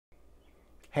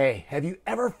Hey, have you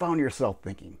ever found yourself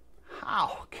thinking,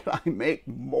 how can I make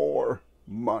more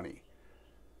money?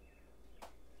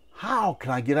 How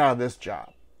can I get out of this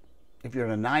job? If you're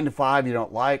in a 9 to 5 you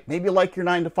don't like, maybe you like your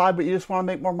 9 to 5, but you just want to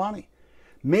make more money.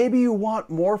 Maybe you want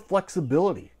more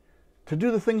flexibility to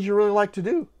do the things you really like to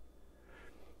do.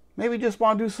 Maybe you just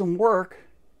want to do some work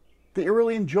that you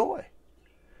really enjoy.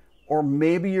 Or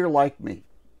maybe you're like me.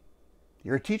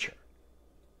 You're a teacher.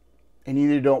 And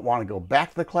you either don't want to go back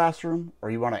to the classroom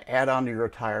or you want to add on to your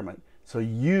retirement so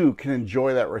you can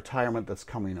enjoy that retirement that's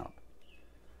coming up.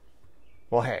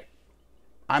 Well, hey,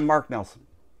 I'm Mark Nelson.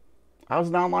 I was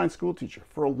an online school teacher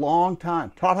for a long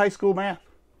time, taught high school math.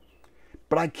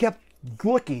 But I kept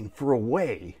looking for a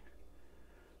way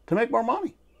to make more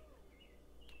money.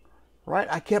 Right?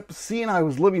 I kept seeing I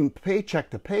was living paycheck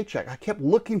to paycheck. I kept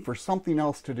looking for something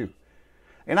else to do.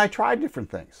 And I tried different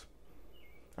things.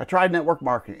 I tried network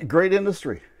marketing, a great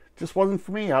industry. It just wasn't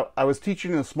for me. I was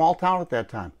teaching in a small town at that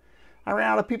time. I ran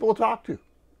out of people to talk to.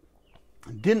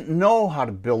 I didn't know how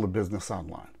to build a business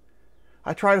online.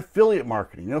 I tried affiliate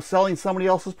marketing, selling somebody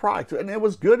else's product. And it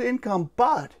was good income,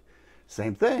 but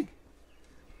same thing.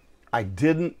 I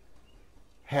didn't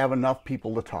have enough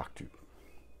people to talk to.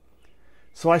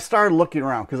 So I started looking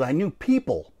around because I knew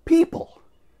people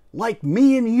like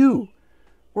me and you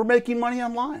were making money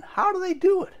online. How do they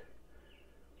do it?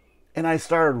 And I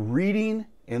started reading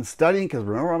and studying, because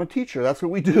remember, I'm a teacher. That's what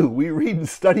we do. We read and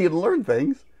study and learn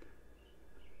things.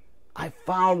 I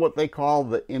found what they call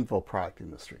the info product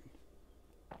industry.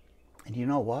 And you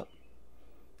know what?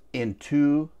 In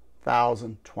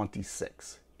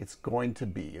 2026, it's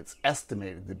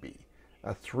estimated to be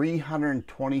a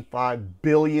 $325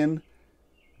 billion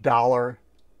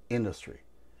industry.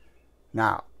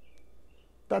 Now,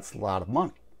 that's a lot of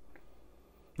money.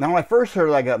 Now, when I first heard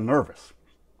it, I got nervous.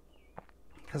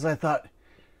 Because I thought,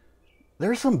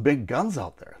 there's some big guns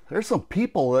out there. There's some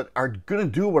people that are going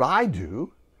to do what I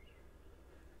do.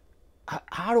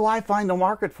 How do I find a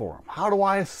market for them? How do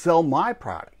I sell my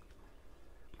product?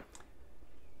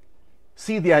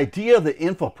 See, the idea of the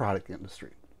info product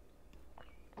industry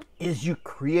is you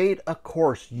create a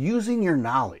course using your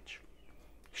knowledge,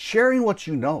 sharing what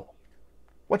you know,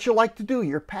 what you like to do,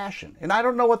 your passion. And I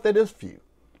don't know what that is for you.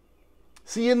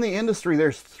 See, in the industry,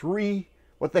 there's 3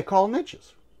 what they call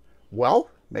niches: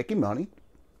 wealth, making money,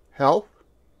 health,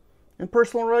 and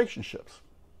personal relationships.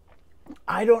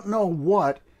 I don't know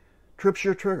what trips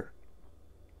your trigger,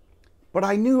 but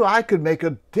I knew I could make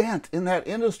a dent in that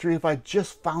industry if I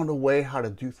just found a way how to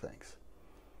do things.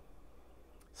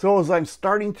 So as I'm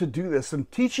starting to do this and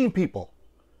teaching people,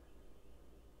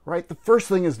 right, the first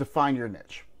thing is to find your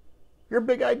niche, your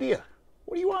big idea.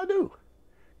 What do you want to do?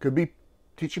 Could be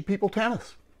teaching people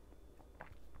tennis.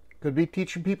 Could be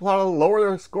teaching people how to lower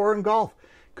their score in golf.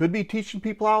 Could be teaching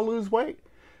people how to lose weight.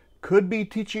 Could be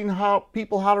teaching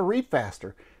people how to read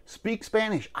faster, speak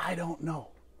Spanish. I don't know.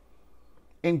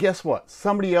 And guess what?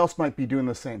 Somebody else might be doing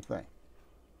the same thing.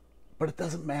 But it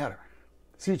doesn't matter.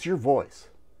 See, it's your voice.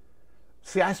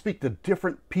 See, I speak to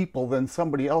different people than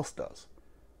somebody else does.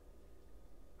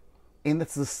 And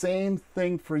it's the same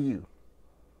thing for you.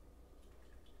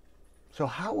 So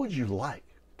how would you like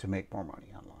to make more money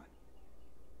online?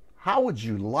 How would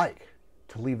you like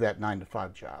to leave that 9 to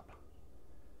 5 job?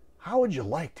 How would you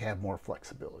like to have more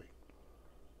flexibility?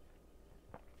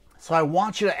 So I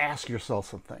want you to ask yourself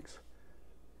some things.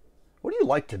 What do you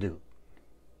like to do?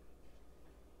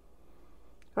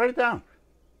 Write it down.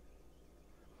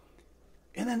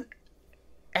 And then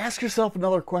ask yourself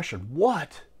another question.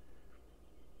 What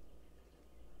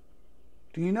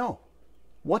do you know?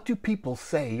 What do people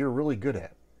say you're really good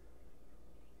at?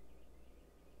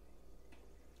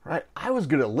 Right? I was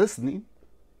good at listening,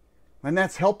 and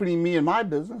that's helping me in my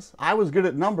business. I was good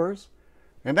at numbers,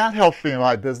 and that helps me in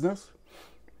my business.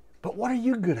 But what are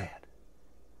you good at?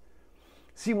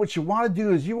 See, what you want to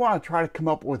do is you want to try to come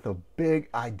up with a big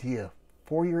idea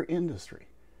for your industry,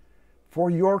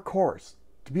 for your course,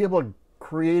 to be able to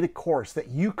create a course that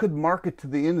you could market to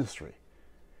the industry.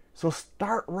 So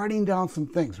start writing down some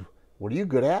things. What are you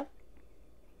good at?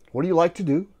 What do you like to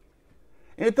do?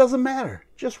 And it doesn't matter.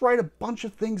 Just write a bunch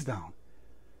of things down.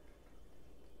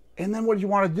 And then what you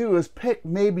want to do is pick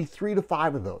maybe 3 to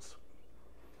 5 of those.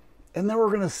 And then we're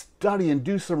going to study and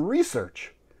do some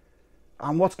research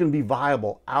on what's going to be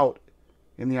viable out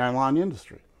in the online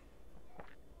industry.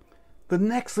 The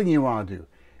next thing you want to do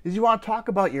is you want to talk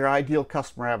about your ideal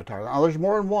customer avatar. Now, there's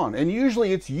more than one, and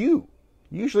usually it's you.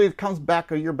 Usually it comes back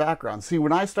to your background. See,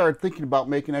 when I started thinking about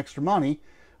making extra money,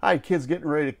 I had kids getting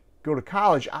ready to go to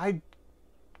college. I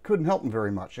couldn't help them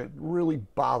very much. It really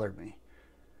bothered me.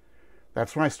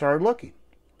 That's when I started looking.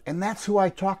 And that's who I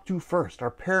talk to first,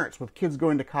 our parents with kids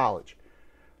going to college,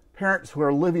 parents who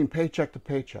are living paycheck to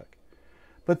paycheck.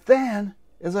 But then,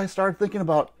 as I started thinking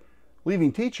about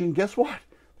leaving teaching, guess what?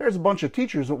 There's a bunch of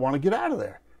teachers that want to get out of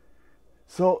there.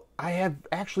 So I have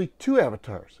actually 2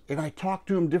 avatars, and I talk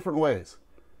to them different ways.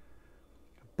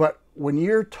 But when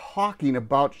you're talking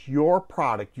about your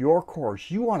product, your course,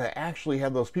 you want to actually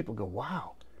have those people go,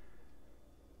 wow,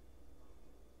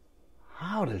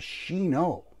 how does she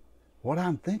know what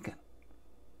I'm thinking?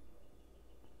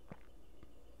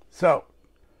 So,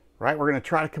 right, we're going to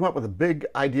try to come up with a big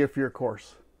idea for your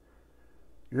course.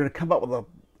 You're going to come up with a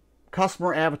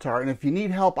customer avatar, and if you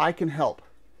need help, I can help.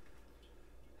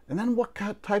 And then what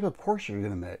type of course are you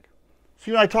going to make?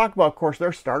 So, I talk about course,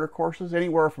 there's starter courses,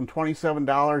 anywhere from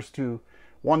 $27 to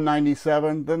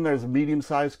 $197. Then there's a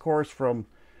medium-sized course from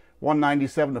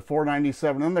 $197 to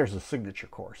 $497. Then there's a signature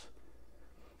course.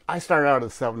 I started out at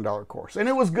a $7 course, and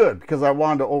it was good because I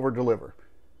wanted to over-deliver.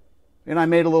 And I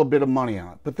made a little bit of money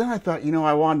on it. But then I thought,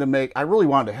 I really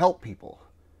wanted to help people.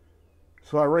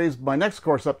 So I raised my next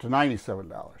course up to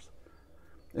 $97.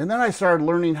 And then I started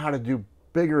learning how to do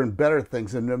bigger and better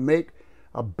things and to make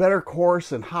a better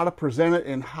course and how to present it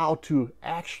and how to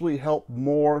actually help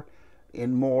more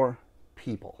and more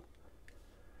people.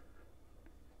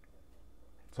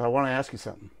 So I want to ask you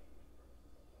something.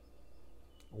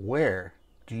 Where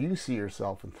do you see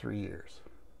yourself in 3 years?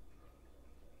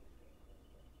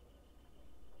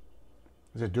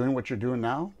 Is it doing what you're doing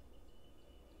now?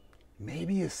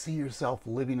 Maybe you see yourself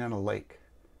living on a lake,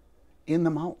 in the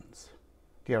mountains.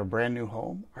 Do you have a brand new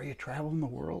home? Are you traveling the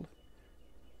world?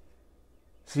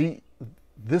 See,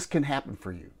 this can happen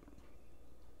for you.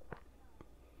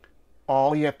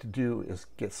 All you have to do is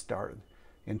get started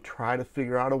and try to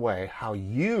figure out a way how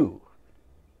you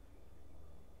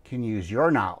can use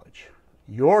your knowledge,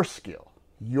 your skill,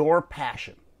 your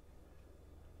passion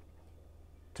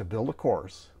to build a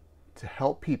course to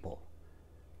help people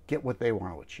get what they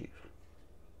want to achieve.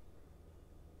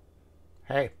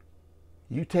 Hey,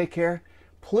 you take care.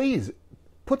 Please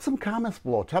put some comments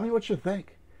below. Tell me what you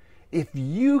think. If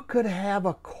you could have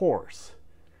a course,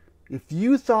 if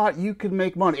you thought you could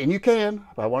make money, and you can,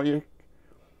 if I want you,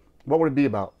 what would it be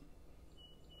about?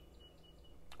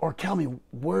 Or tell me,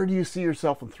 where do you see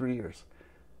yourself in 3 years?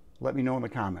 Let me know in the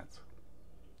comments.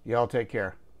 Y'all take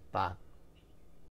care. Bye.